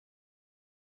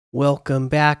Welcome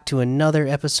back to another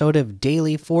episode of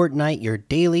Daily Fortnite, your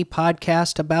daily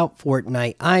podcast about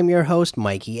Fortnite. I'm your host,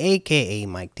 Mikey, aka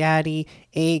Mike Daddy,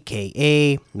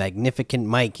 aka Magnificent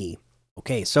Mikey.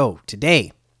 Okay, so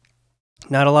today,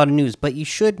 not a lot of news, but you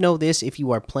should know this if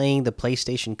you are playing the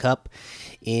PlayStation Cup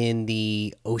in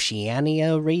the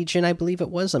Oceania region, I believe it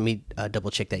was. Let me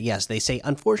double check that. Yes, they say,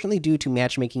 unfortunately, due to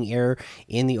matchmaking error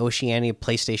in the Oceania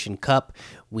PlayStation Cup,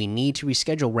 we need to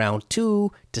reschedule round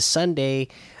 2 to Sunday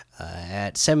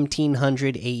at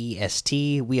 1700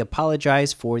 AEST. We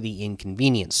apologize for the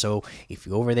inconvenience. So if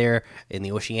you're over there in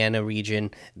the Oceania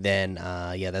region, then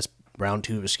yeah, that's round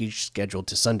 2 is scheduled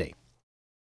to Sunday.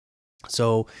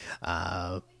 So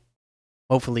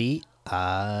hopefully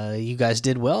you guys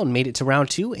did well and made it to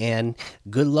round 2, and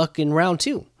good luck in round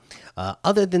 2.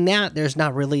 Other than that, there's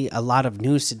not really a lot of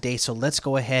news today, so let's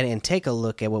go ahead and take a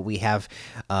look at what we have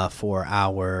for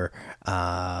our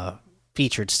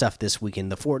featured stuff this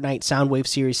weekend. The Fortnite Soundwave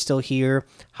series still here.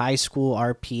 High School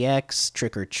RPX,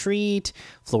 Trick or Treat,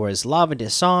 Flora's Lava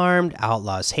Disarmed,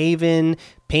 Outlaws Haven,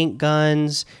 Paint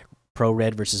Guns, Pro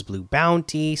Red vs Blue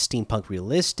Bounty, Steampunk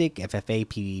Realistic, FFA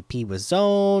PvP with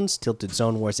Zones, Tilted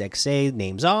Zone Wars XA,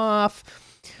 Names Off,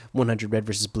 100 Red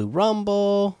vs Blue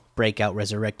Rumble, Breakout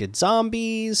Resurrected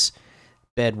Zombies,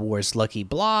 Bed Wars Lucky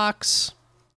Blocks,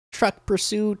 Truck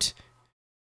Pursuit,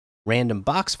 Random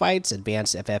Box Fights,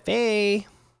 Advanced FFA,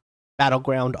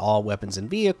 Battleground, All Weapons and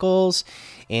Vehicles,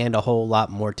 and a whole lot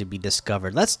more to be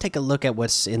discovered. Let's take a look at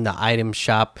what's in the item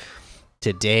shop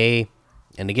today.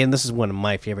 And again, this is one of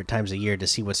my favorite times of year to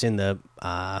see what's in the,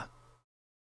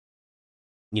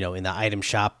 in the item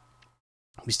shop.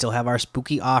 We still have our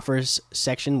spooky offers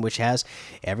section, which has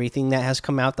everything that has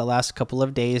come out the last couple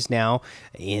of days now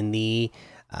in the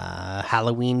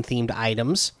Halloween themed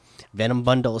items. Venom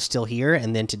bundle is still here,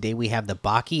 and then today we have the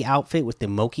Baki outfit with the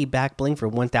Moki back bling for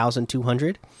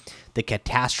 1,200, the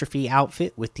Catastrophe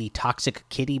outfit with the Toxic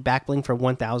Kitty back bling for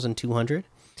 1,200,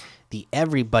 the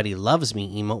Everybody Loves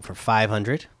Me emote for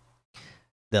 500,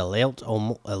 the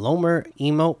Elomer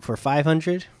emote for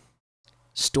 500,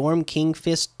 Storm King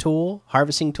Fist tool,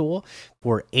 harvesting tool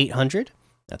for 800.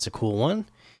 That's a cool one.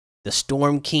 The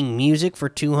Storm King music for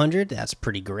 200. That's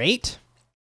pretty great.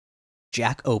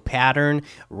 Jack O pattern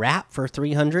wrap for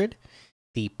 300.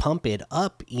 The Pump It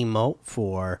Up emote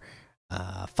for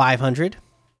 500.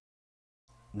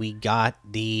 We got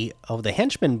the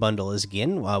Henchman bundle is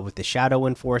again with the Shadow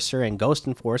Enforcer and Ghost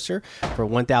Enforcer for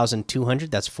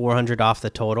 1,200. That's 400 off the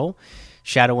total.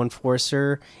 Shadow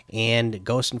Enforcer and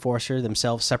Ghost Enforcer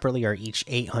themselves separately are each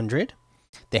 800.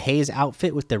 The Haze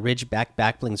outfit with the Ridgeback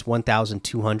backblings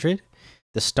 1,200.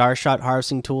 The Starshot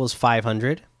harvesting tool is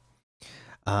 500.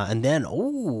 And then,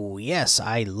 oh, yes,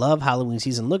 I love Halloween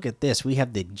season. Look at this. We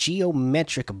have the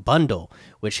Geometrik bundle,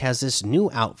 which has this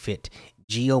new outfit,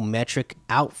 Geometrik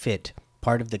outfit,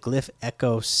 part of the Glyph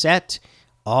Echo set.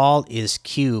 All is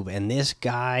cube, and this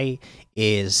guy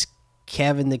is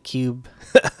Kevin the Cube.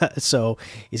 So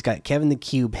he's got Kevin the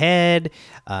Cube head.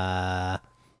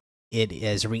 It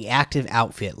is reactive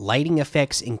outfit. Lighting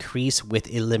effects increase with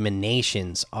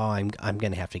eliminations. Oh, I'm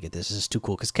gonna have to get this. This is too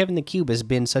cool because Kevin the Cube has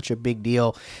been such a big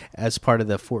deal as part of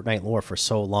the Fortnite lore for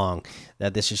so long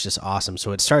that this is just awesome.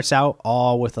 So it starts out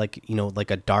all with like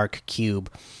a dark cube,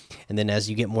 and then as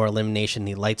you get more elimination,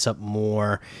 he lights up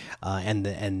more, and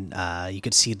you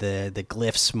could see the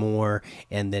glyphs more,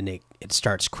 and then it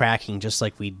starts cracking just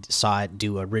like we saw it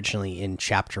do originally in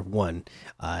Chapter 1.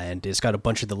 And it's got a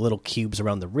bunch of the little cubes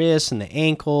around the wrists and the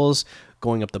ankles,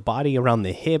 going up the body around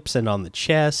the hips and on the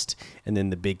chest, and then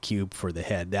the big cube for the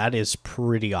head. That is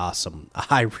pretty awesome.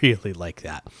 I really like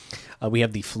that. We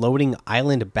have the Floating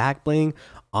Island back bling,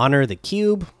 Honor the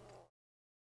Cube.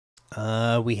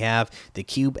 We have the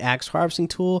Cube Axe harvesting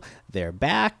tool. They're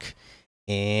back.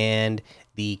 And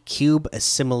the Cube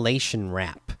Assimilation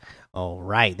wrap. All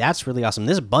right, that's really awesome.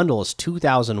 This bundle is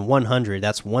 2,100.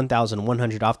 That's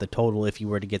 1,100 off the total if you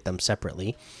were to get them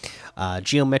separately.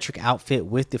 Geometrik outfit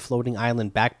with the Floating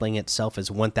Island back bling itself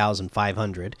is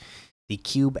 1,500. The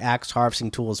Cube Axe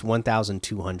harvesting tool is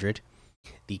 1,200.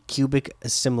 The Cubic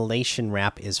Assimilation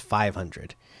wrap is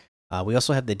 500. We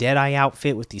also have the Deadeye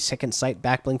outfit with the Second Sight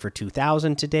back bling for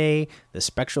 2,000 today. The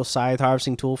Spectral Scythe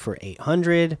harvesting tool for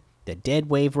 800. The Dead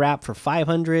Wave wrap for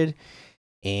 500.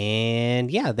 And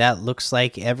yeah, that looks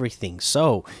like everything.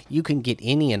 So you can get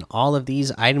any and all of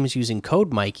these items using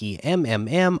code Mikey,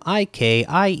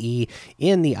 MMMIKIE,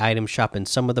 in the item shop, and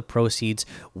some of the proceeds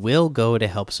will go to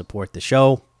help support the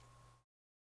show.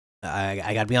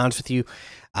 I gotta be honest with you.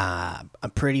 I'm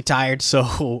pretty tired,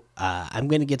 so I'm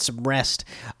gonna get some rest.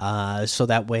 So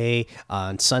that way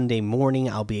on Sunday morning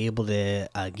I'll be able to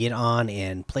get on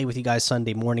and play with you guys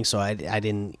Sunday morning. So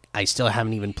I still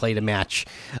haven't even played a match.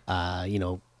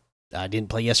 I didn't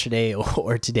play yesterday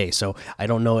or today, so I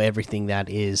don't know everything that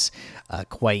is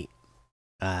quite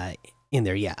in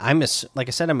there. Yeah, like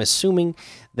I said, I'm assuming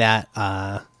that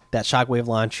that shockwave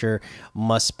launcher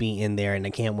must be in there, and I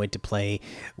can't wait to play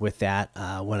with that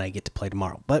when I get to play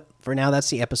tomorrow. But for now, that's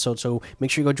the episode. So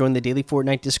make sure you go join the daily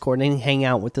Fortnite Discord and hang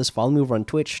out with us. Follow me over on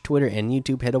Twitch, Twitter, and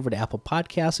YouTube. Head over to Apple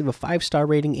Podcasts, leave a 5-star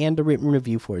rating and a written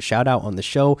review for a shout out on the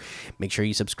show. Make sure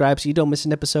you subscribe so you don't miss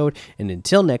an episode. And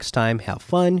until next time, have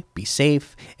fun, be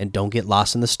safe, and don't get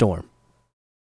lost in the storm.